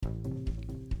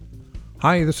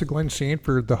Hi, this is Glenn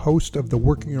Sanford, the host of the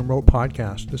Working Remote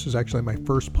podcast. This is actually my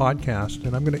first podcast,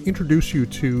 and I'm going to introduce you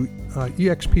to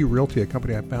eXp Realty, a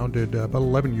company I founded about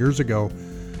 11 years ago.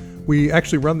 We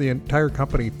actually run the entire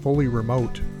company fully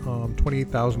remote,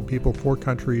 28,000 people, 4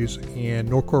 countries, and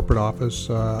no corporate office.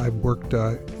 I've worked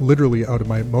literally out of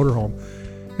my motorhome.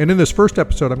 And in this first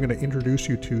episode, I'm going to introduce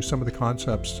you to some of the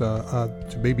concepts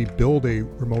to maybe build a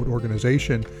remote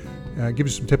organization, give you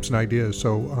some tips and ideas.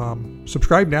 So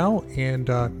subscribe now and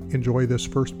enjoy this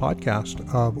first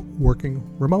podcast of Working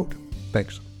Remote.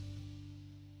 Thanks.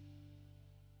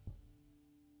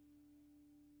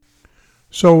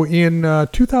 So in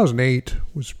 2008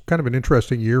 was kind of an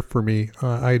interesting year for me.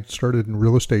 I had started in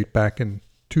real estate back in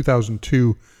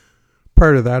 2002.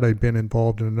 Prior to that, I'd been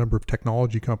involved in a number of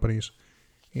technology companies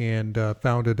and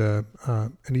founded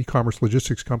an e-commerce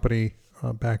logistics company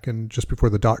back in just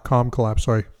before the dot-com collapse.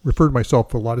 So I referred to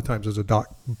myself a lot of times as a dot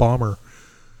bomber.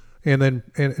 And then,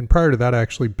 and prior to that, I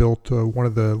actually built one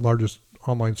of the largest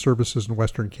online services in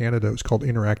Western Canada. It was called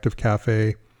Interactive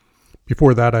Cafe.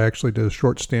 Before that, I actually did a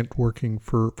short stint working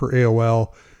for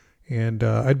AOL. And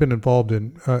I'd been involved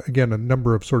in, again, a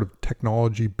number of sort of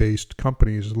technology-based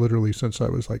companies, literally since I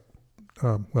was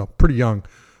pretty young.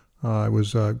 I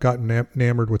was gotten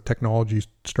enamored with technology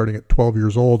starting at 12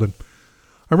 years old. And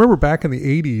I remember back in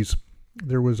the 80s,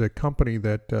 there was a company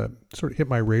that sort of hit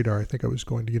my radar. I think I was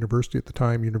going to university at the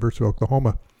time, University of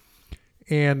Oklahoma.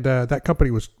 And that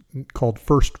company was called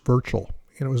First Virtual.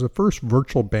 And it was the first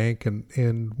virtual bank.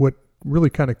 And what really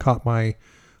kind of caught my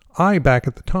eye back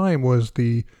at the time was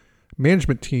the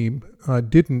management team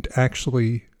didn't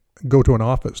actually go to an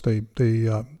office. They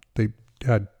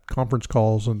had conference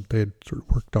calls, and they had sort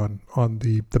of worked on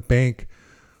the bank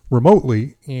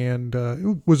remotely, and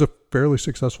it was a fairly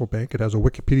successful bank. It has a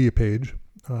Wikipedia page,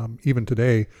 even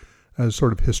today, as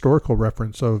sort of historical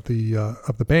reference of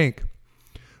the bank.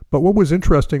 But what was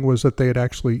interesting was that they had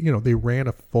actually, they ran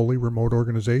a fully remote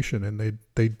organization, and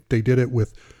they did it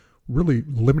with really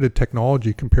limited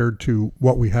technology compared to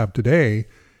what we have today.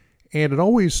 And it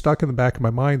always stuck in the back of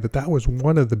my mind that was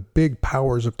one of the big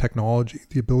powers of technology,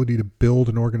 the ability to build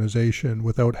an organization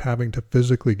without having to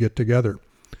physically get together.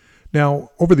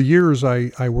 Now, over the years,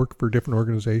 I worked for different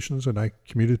organizations, and I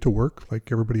commuted to work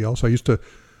like everybody else. I used to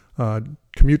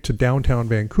commute to downtown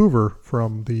Vancouver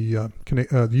from the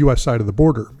U.S. side of the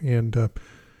border. And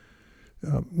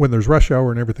when there's rush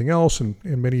hour and everything else, and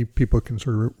many people can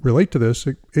sort of relate to this,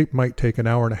 it might take an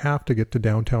hour and a half to get to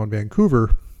downtown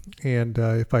Vancouver. And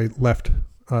if I left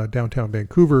downtown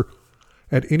Vancouver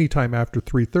at any time after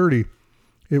 3:30,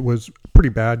 it was pretty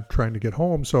bad trying to get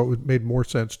home. So it made more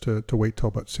sense to wait till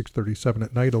about 6:37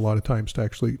 at night a lot of times to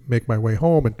actually make my way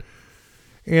home.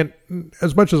 And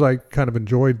as much as I kind of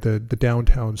enjoyed the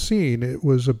downtown scene, it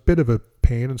was a bit of a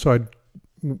pain. And so I'd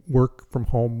work from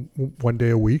home one day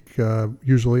a week,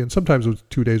 usually, and sometimes it was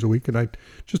 2 days a week. And I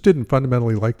just didn't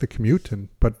fundamentally like the commute,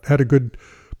 but had a good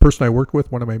person I worked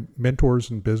with, one of my mentors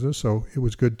in business, so it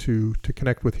was good to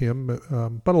connect with him.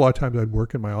 But a lot of times I'd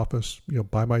work in my office,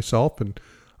 by myself, and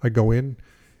I'd go in,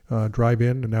 drive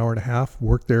in an hour and a half,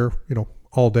 work there,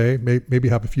 all day, maybe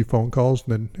have a few phone calls,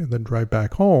 and then drive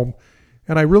back home.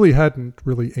 And I really hadn't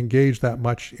really engaged that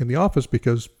much in the office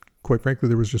because, quite frankly,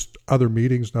 there was just other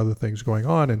meetings and other things going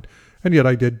on, and yet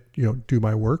I did, do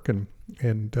my work and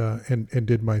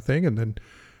did my thing, and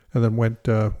then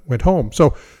went home.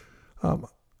 So.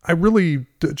 I really,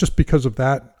 just because of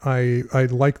that, I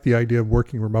liked the idea of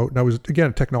working remote. And I was,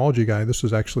 again, a technology guy. This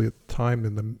was actually at the time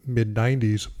in the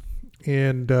mid-90s.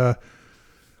 And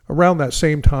around that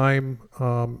same time,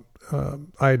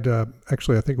 I'd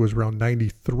actually, I think it was around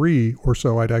 93 or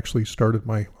so, I'd actually started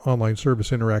my online service,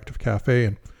 Interactive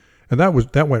Cafe. And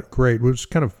that went great. It was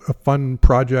kind of a fun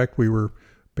project. We were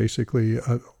basically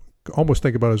almost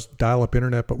think about it as dial-up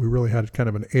internet, but we really had kind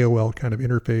of an AOL kind of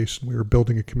interface, and we were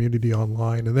building a community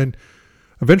online. And then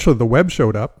eventually the web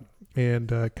showed up and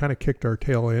kind of kicked our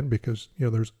tail in because,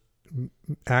 there's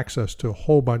access to a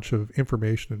whole bunch of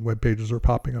information, and web pages are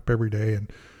popping up every day.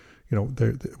 And,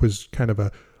 it was kind of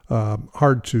a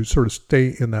hard to sort of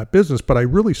stay in that business, but I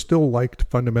really still liked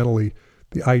fundamentally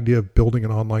the idea of building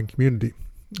an online community.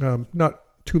 Not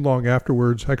too long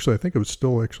afterwards, actually, I think it was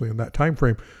still actually in that time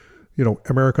frame,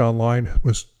 America Online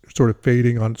was sort of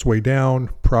fading on its way down.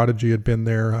 Prodigy had been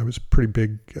there. I was a pretty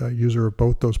big user of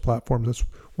both those platforms. That's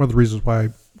one of the reasons why I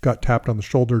got tapped on the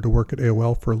shoulder to work at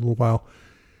AOL for a little while.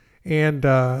 And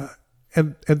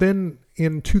then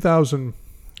in 2000,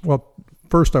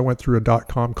 first I went through a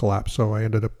dot-com collapse. So I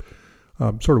ended up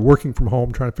sort of working from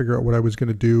home, trying to figure out what I was going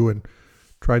to do, and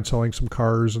tried selling some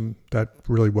cars, and that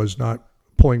really was not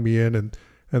pulling me in. And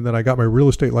And then I got my real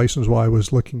estate license while I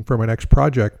was looking for my next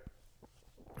project.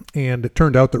 And it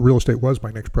turned out that real estate was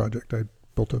my next project. I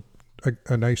built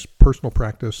a nice personal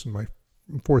practice in my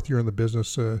 4th year in the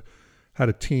business, had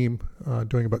a team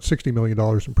doing about $60 million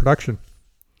in production.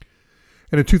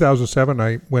 And in 2007,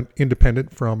 I went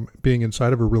independent from being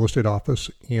inside of a real estate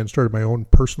office and started my own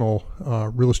personal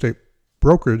real estate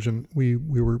brokerage. And we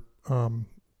were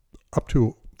up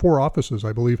to 4 offices,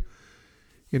 I believe,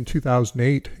 in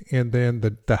 2008. And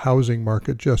then the housing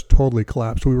market just totally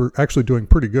collapsed. We were actually doing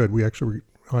pretty good. We actually were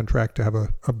on track to have a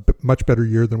much better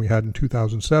year than we had in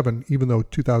 2007, even though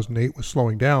 2008 was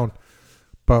slowing down.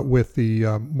 But with the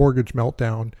mortgage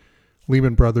meltdown,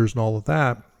 Lehman Brothers and all of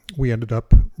that, we ended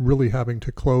up really having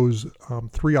to close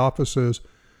 3 offices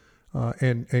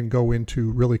and go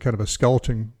into really kind of a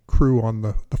skeleton crew on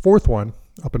the 4th one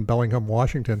up in Bellingham,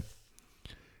 Washington.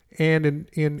 And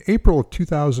in April of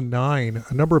 2009,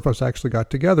 a number of us actually got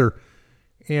together,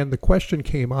 and the question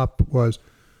came up was,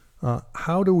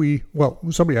 how do we, well,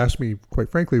 somebody asked me, quite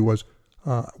frankly, was,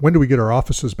 when do we get our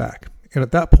offices back? And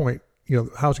at that point, the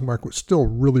housing market was still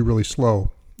really, really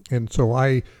slow. And so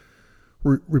I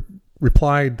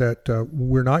replied that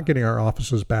we're not getting our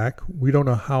offices back. We don't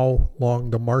know how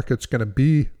long the market's going to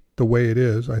be the way it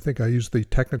is. I think I used the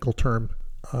technical term.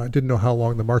 I didn't know how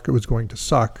long the market was going to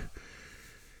suck.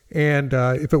 And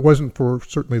if it wasn't for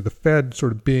certainly the Fed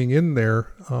sort of being in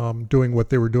there doing what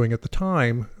they were doing at the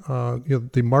time,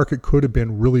 the market could have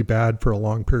been really bad for a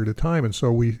long period of time. And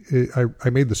so I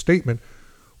made the statement,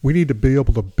 we need to be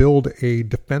able to build a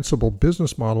defensible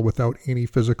business model without any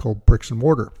physical bricks and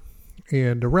mortar.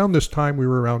 And around this time, we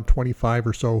were around 25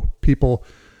 or so people.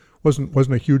 Wasn't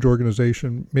a huge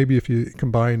organization. Maybe if you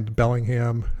combined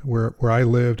Bellingham, where I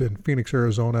lived, and Phoenix,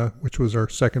 Arizona, which was our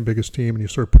second biggest team, and you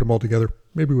sort of put them all together,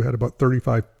 maybe we had about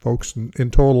 35 folks in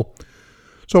total.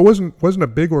 So it wasn't a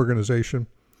big organization,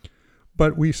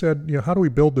 but we said, how do we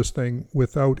build this thing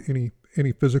without any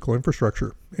physical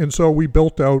infrastructure? And so we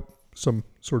built out some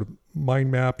sort of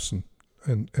mind maps and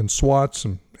SWOTs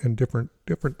and different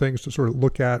things to sort of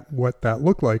look at what that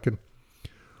looked like. And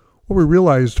what we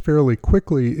realized fairly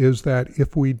quickly is that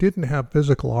if we didn't have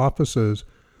physical offices,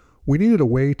 we needed a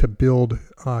way to build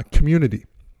community.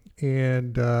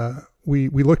 And we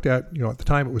looked at, at the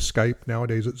time it was Skype,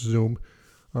 nowadays it's Zoom,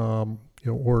 or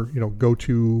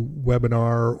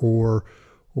GoToWebinar or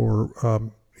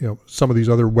some of these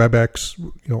other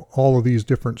WebEx, all of these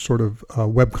different sort of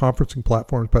web conferencing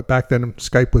platforms. But back then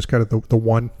Skype was kind of the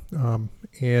one.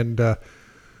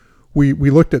 We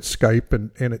looked at Skype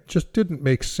and it just didn't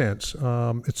make sense.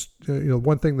 It's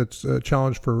one thing that's a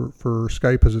challenge for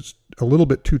Skype is it's a little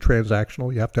bit too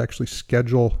transactional. You have to actually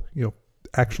schedule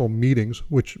actual meetings,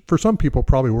 which for some people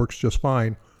probably works just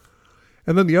fine.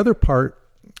 And then the other part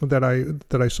that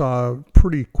I saw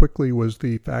pretty quickly was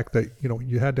the fact that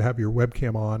you had to have your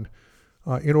webcam on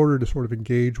in order to sort of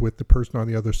engage with the person on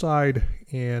the other side.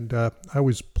 And I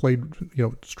always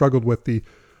struggled with the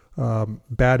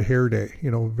bad hair day.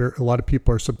 A lot of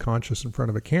people are subconscious in front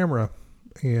of a camera,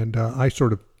 and I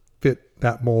sort of fit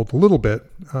that mold a little bit,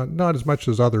 not as much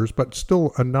as others, but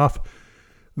still enough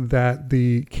that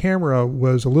the camera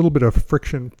was a little bit of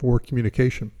friction for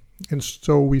communication. And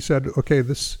so we said, okay,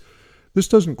 this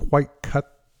doesn't quite cut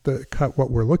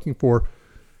what we're looking for.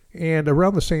 And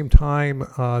around the same time,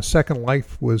 Second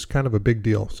Life was kind of a big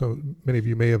deal. So many of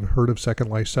you may have heard of Second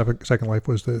Life. Second Life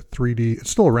was the 3D. It's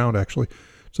still around, actually.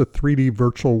 It's a 3D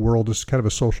virtual world. It's kind of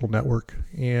a social network.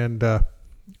 And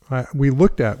we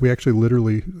actually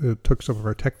literally took some of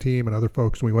our tech team and other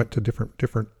folks, and we went to different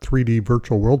 3D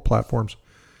virtual world platforms.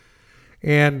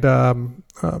 And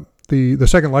the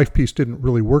Second Life piece didn't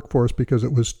really work for us because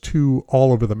it was too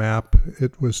all over the map.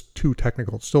 It was too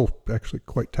technical. It's still actually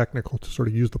quite technical to sort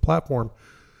of use the platform.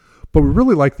 But we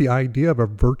really like the idea of a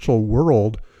virtual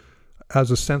world as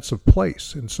a sense of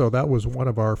place. And so that was one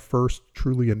of our first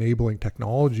truly enabling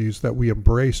technologies that we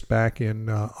embraced back in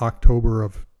October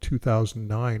of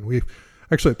 2009. We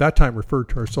actually at that time referred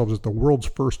to ourselves as the world's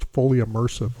first fully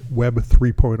immersive Web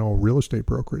 3.0 real estate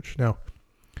brokerage. Now,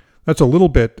 that's a little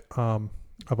bit of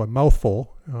a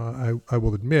mouthful, I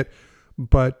will admit,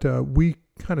 but we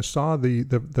kind of saw the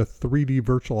 3D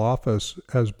virtual office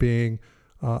as being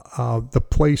the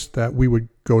place that we would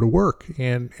go to work.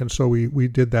 And so we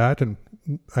did that, and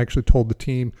I actually told the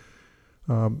team,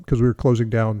 because we were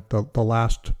closing down the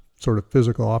last sort of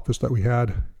physical office that we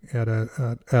had at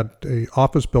a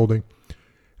office building.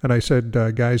 And I said,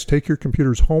 guys, take your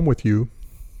computers home with you.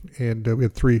 And we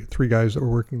had three guys that were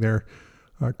working there.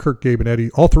 Kirk, Gabe, and Eddie,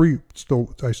 all three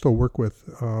I still work with,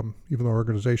 even though our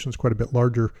organization is quite a bit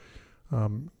larger.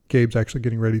 Gabe's actually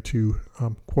getting ready to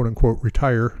quote unquote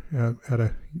retire at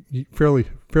a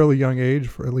fairly young age,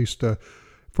 for at least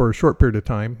for a short period of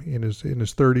time in his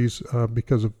 30s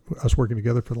because of us working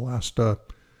together for the last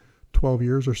 12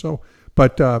 years or so.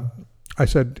 But I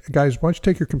said, guys, why don't you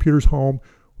take your computers home?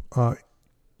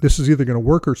 This is either going to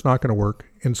work or it's not going to work.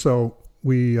 And so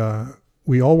we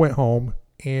all went home,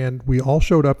 and we all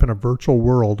showed up in a virtual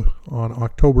world on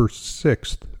October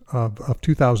 6th of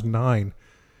 2009.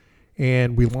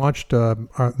 And we launched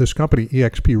this company,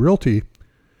 eXp Realty.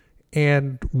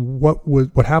 And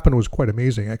what happened was quite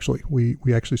amazing, actually. We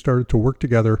actually started to work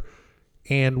together,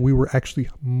 and we were actually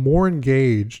more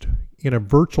engaged in a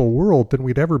virtual world than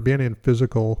we'd ever been in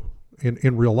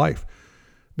in real life.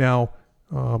 Now,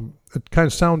 it kind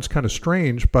of sounds kind of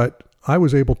strange, but I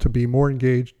was able to be more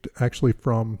engaged actually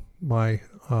from my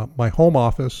home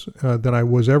office than I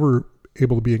was ever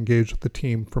able to be engaged with the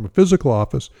team from a physical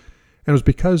office. And it was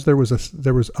because there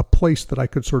was a place that I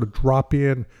could sort of drop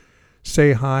in,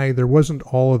 say hi. There wasn't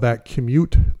all of that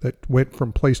commute that went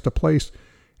from place to place.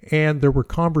 And there were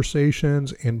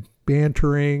conversations and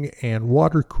bantering and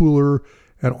water cooler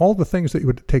and all the things that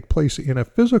would take place in a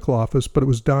physical office, but it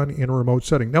was done in a remote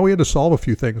setting. Now, we had to solve a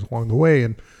few things along the way,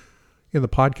 and in the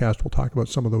podcast, we'll talk about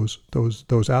some of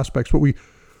those aspects. But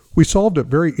we solved it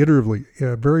very iteratively,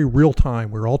 very real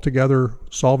time. We're all together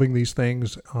solving these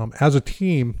things as a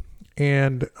team,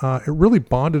 and it really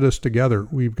bonded us together.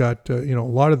 We've got a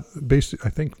lot of I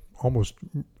think almost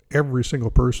every single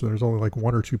person. There's only like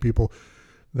one or two people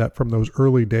that from those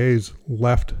early days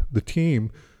left the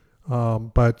team.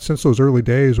 But since those early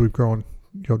days, we've grown,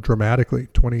 dramatically,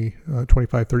 20,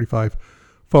 25, 35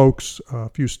 folks, a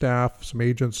few staff, some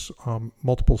agents,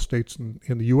 multiple states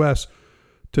in the U.S.,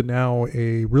 to now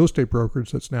a real estate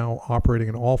brokerage that's now operating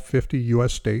in all 50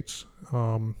 U.S. states.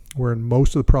 We're in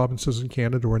most of the provinces in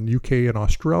Canada. We're in the UK and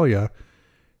Australia,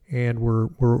 and we're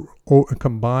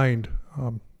combined,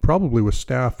 probably with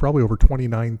staff, probably over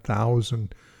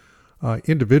 29,000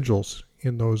 individuals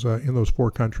in those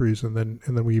four countries, and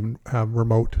then we even have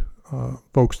remote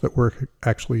folks that work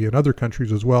actually in other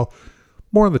countries as well.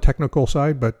 More on the technical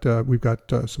side, but we've got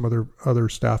some other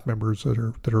staff members that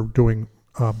are doing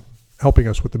helping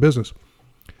us with the business.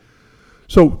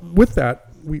 So with that,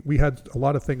 we had a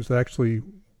lot of things that actually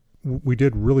we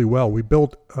did really well. We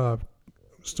built a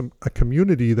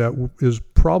community that is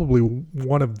probably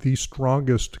one of the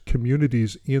strongest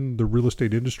communities in the real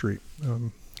estate industry.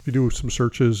 If you do some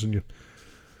searches and you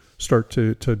start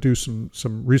to do some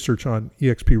research on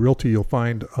eXp Realty, you'll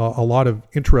find a lot of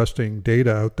interesting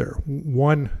data out there.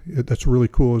 One that's really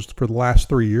cool is for the last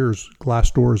 3 years,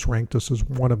 Glassdoor has ranked us as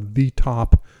one of the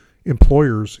top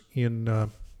employers in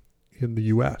the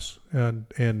U.S. and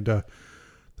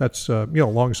that's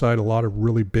alongside a lot of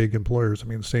really big employers. I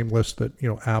mean, the same list that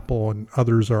Apple and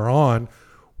others are on.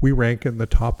 We rank in the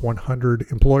top 100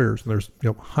 employers, and there's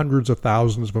hundreds of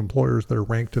thousands of employers that are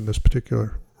ranked in this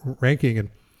particular ranking.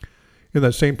 And in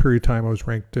that same period of time, I was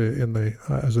ranked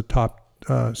as a top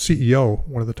CEO,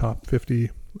 one of the top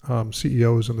 50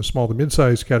 CEOs in the small to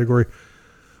mid-size category.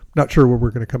 Not sure where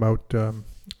we're going to come out.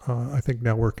 I think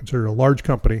now we're considered a large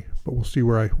company, but we'll see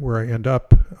where I end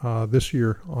up this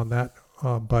year on that.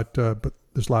 But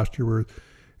this last year we're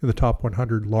in the top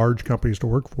 100 large companies to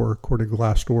work for, according to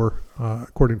Glassdoor,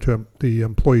 according to the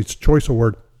Employees' Choice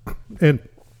Award. And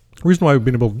the reason why we've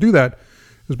been able to do that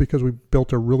is because we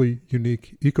built a really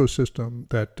unique ecosystem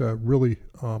that really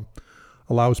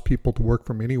allows people to work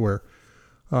from anywhere.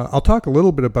 I'll talk a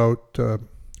little bit about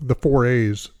the 4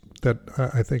 A's that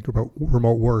I think about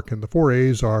remote work. And the 4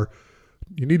 A's are: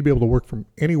 you need to be able to work from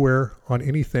anywhere, on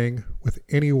anything, with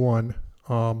anyone,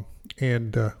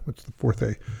 and what's the 4th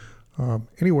A?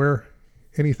 Anywhere,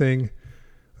 anything,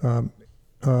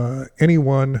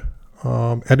 anyone,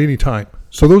 at any time.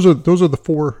 So those are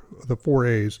the four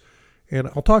A's, and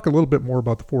I'll talk a little bit more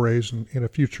about the 4 A's in a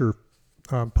future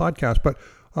podcast. But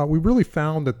we really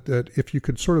found that if you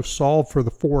could sort of solve for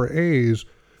the 4 A's,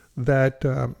 that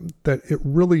it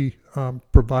really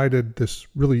provided this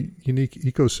really unique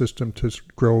ecosystem to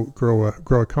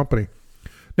grow a company.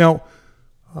 Now,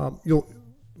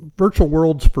 virtual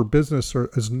worlds for business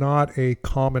is not a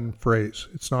common phrase.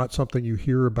 It's not something you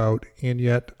hear about, and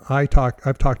yet I've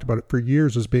talked about it for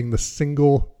years as being the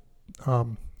single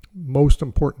most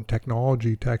important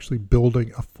technology to actually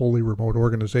building a fully remote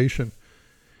organization.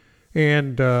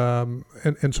 And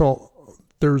so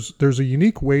there's a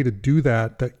unique way to do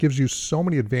that gives you so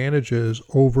many advantages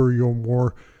over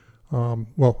your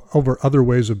over other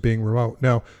ways of being remote.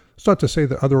 Now, it's not to say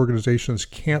that other organizations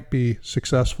can't be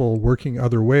successful working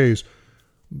other ways,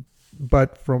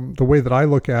 but from the way that I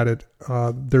look at it,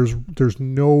 there's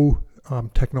no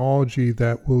technology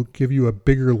that will give you a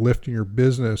bigger lift in your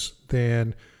business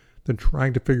than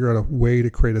trying to figure out a way to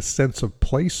create a sense of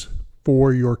place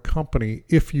for your company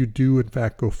if you do in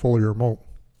fact go fully remote.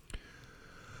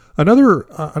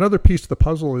 Another piece of the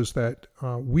puzzle is that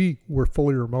we were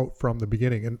fully remote from the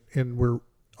beginning, and we're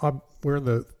in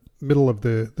the middle of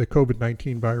the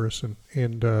COVID-19 virus,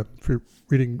 and if you're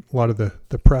reading a lot of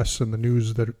the press and the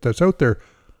news that's out there,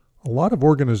 a lot of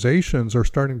organizations are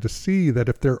starting to see that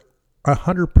if they're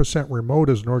 100% remote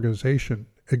as an organization,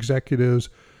 executives,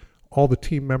 all the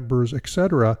team members,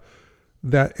 etc.,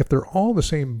 that if they're all in the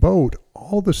same boat,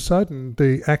 all of a sudden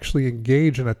they actually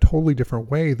engage in a totally different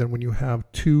way than when you have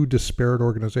two disparate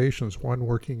organizations, one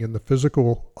working in the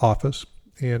physical office,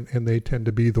 and they tend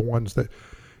to be the ones that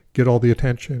get all the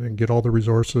attention and get all the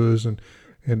resources and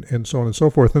so on and so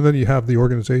forth. And then you have the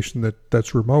organization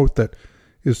that's remote, that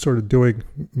is sort of doing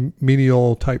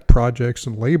menial type projects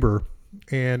and labor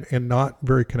and not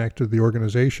very connected to the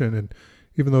organization. And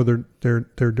even though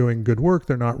they're doing good work,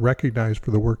 they're not recognized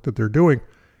for the work that they're doing.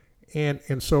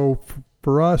 And so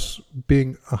for us,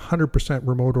 being 100%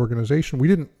 remote organization, we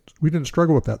didn't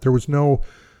struggle with that. There was no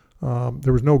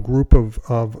group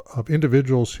of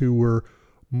individuals who were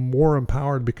more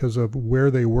empowered because of where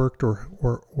they worked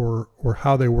or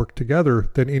how they worked together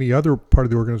than any other part of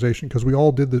the organization, because we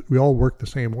all worked the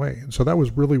same way. And so that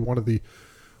was really one of the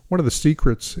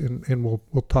secrets, and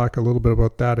we'll talk a little bit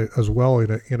about that as well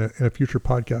in a future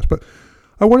podcast. But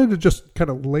I wanted to just kind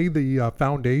of lay the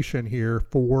foundation here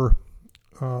for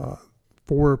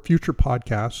future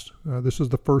podcasts. This is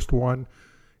the first one,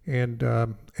 and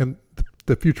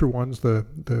the future ones,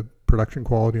 the production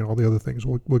quality and all the other things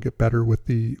will get better with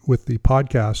the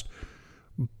podcast.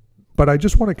 But I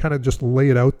just want to kind of just lay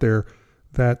it out there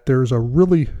that there's a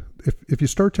really, if you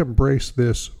start to embrace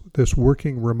this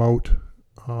working remote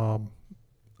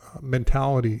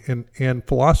mentality and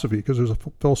philosophy, because there's a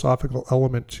philosophical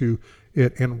element to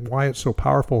it and why it's so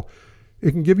powerful,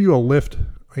 it can give you a lift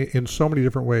in so many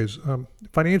different ways.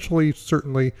 Financially,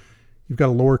 certainly, you've got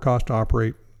a lower cost to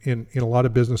operate. In a lot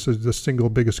of businesses, the single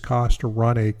biggest cost to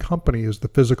run a company is the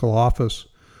physical office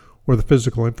or the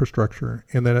physical infrastructure,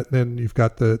 and then you've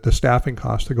got the staffing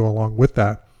costs to go along with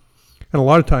that. And a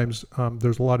lot of times,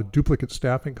 there's a lot of duplicate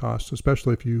staffing costs,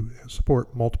 especially if you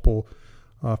support multiple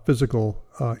physical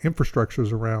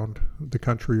infrastructures around the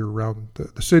country or around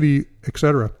the city,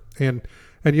 etc. And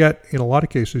yet, in a lot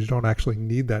of cases, you don't actually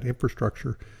need that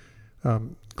infrastructure.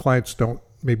 Clients don't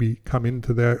maybe come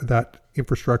into that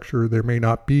infrastructure. There may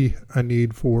not be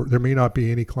there may not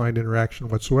be any client interaction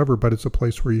whatsoever, but it's a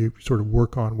place where you sort of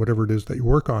work on whatever it is that you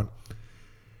work on.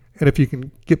 And if you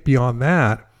can get beyond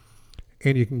that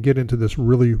and you can get into this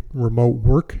really remote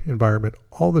work environment,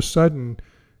 all of a sudden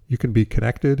you can be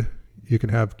connected, you can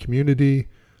have community,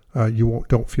 you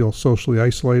don't feel socially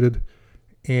isolated,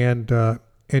 and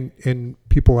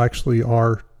people actually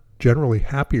are generally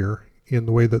happier in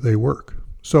the way that they work.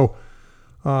 So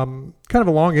kind of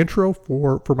a long intro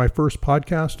for my first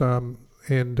podcast.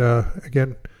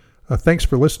 Again, thanks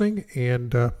for listening,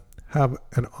 and have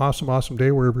an awesome day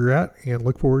wherever you're at, and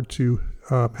look forward to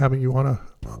having you on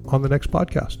the next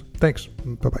podcast. Thanks.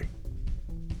 Bye-bye.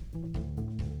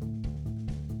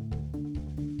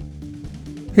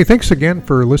 Hey, thanks again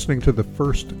for listening to the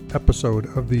first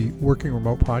episode of the Working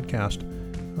Remote podcast.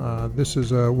 This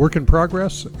is a work in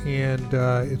progress, and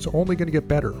it's only going to get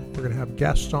better. We're going to have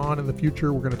guests on in the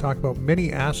future. We're going to talk about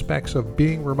many aspects of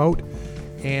being remote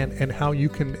and how you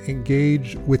can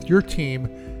engage with your team,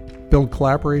 build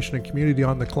collaboration and community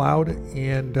on the cloud,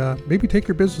 and maybe take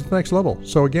your business to the next level.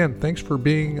 So again, thanks for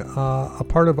being a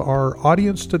part of our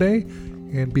audience today,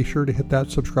 and be sure to hit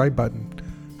that subscribe button.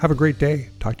 Have a great day.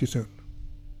 Talk to you soon.